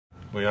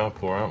We are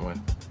poor, aren't we?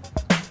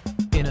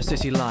 Inner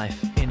city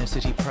life, inner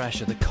city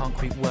pressure, the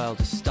concrete world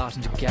is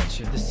starting to get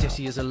you. The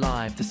city is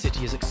alive, the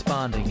city is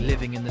expanding.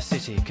 Living in the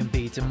city can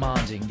be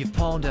demanding. You've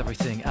pawned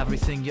everything,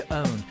 everything you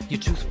own. Your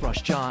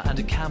toothbrush, jar and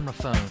a camera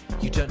phone.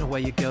 You don't know where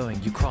you're going,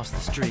 you cross the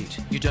street.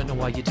 You don't know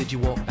why you did, you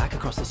walk back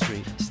across the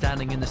street.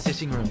 Standing in the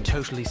sitting room,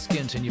 totally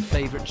skint, and your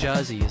favourite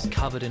jersey is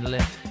covered in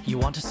lint. You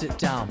want to sit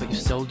down, but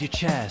you've sold your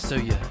chair, so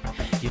you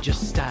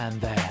just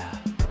stand there.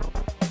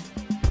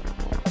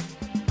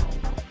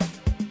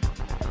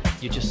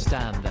 You just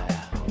stand there.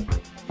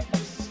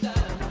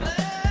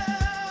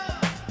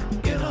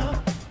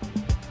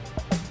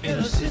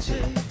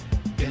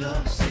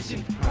 Inner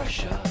city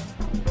pressure.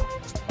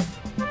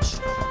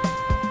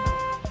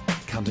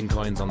 Counting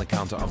coins on the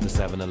counter of the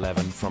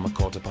 7-Eleven from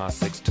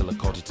 6:15 till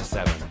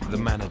 7:15. The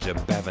manager,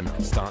 Bevan,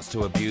 starts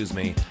to abuse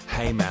me.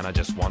 Hey man, I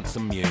just want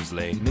some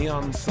muesli.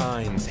 Neon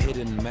signs,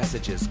 hidden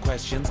messages,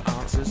 questions,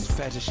 answers,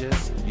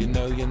 fetishes. You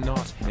know you're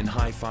not in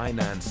high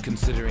finance,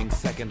 considering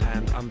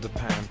second-hand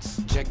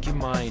underpants. Check your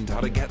mind,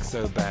 how'd it get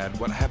so bad?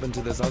 What happened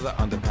to those other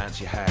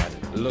underpants you had?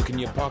 Look in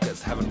your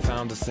pockets, haven't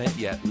found a cent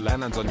yet.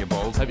 Lannon's on your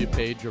balls, have you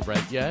paid your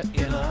rent yet?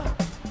 Inner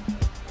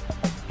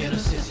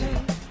city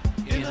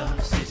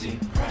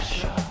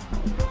pressure.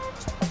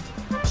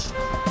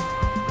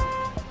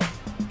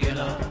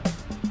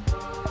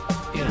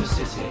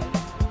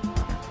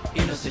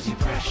 Inner city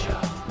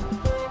pressure.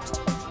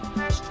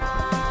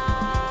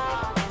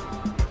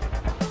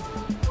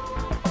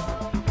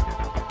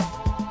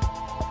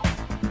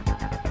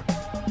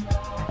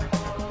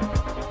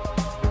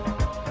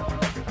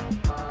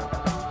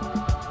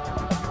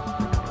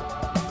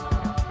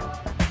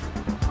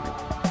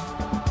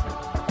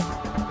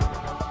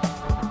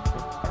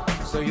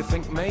 So you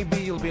think maybe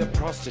you'll be a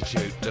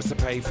prostitute just to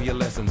pay for your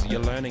lessons, you're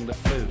learning the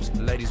flute.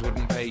 Ladies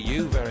wouldn't pay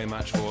you very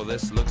much for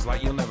this. Looks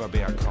like you'll never be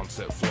a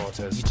concert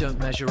flautist. You don't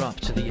measure up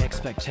to the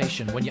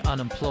expectation. When you're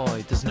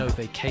unemployed, there's no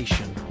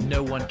vacation.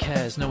 No one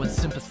cares, no one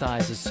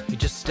sympathizes. You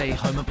just stay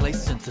home and play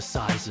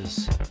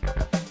synthesizers.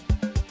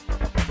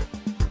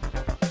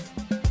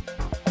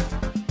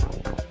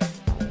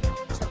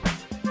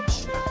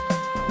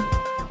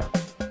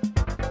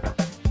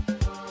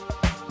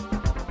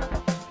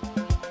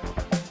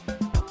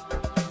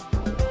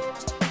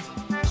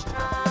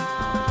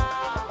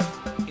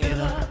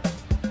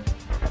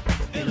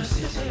 Inner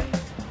city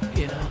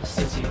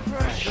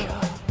pressure.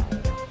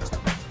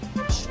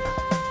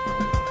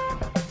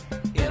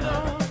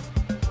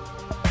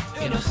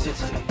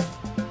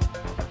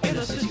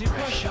 Inner city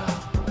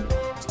pressure.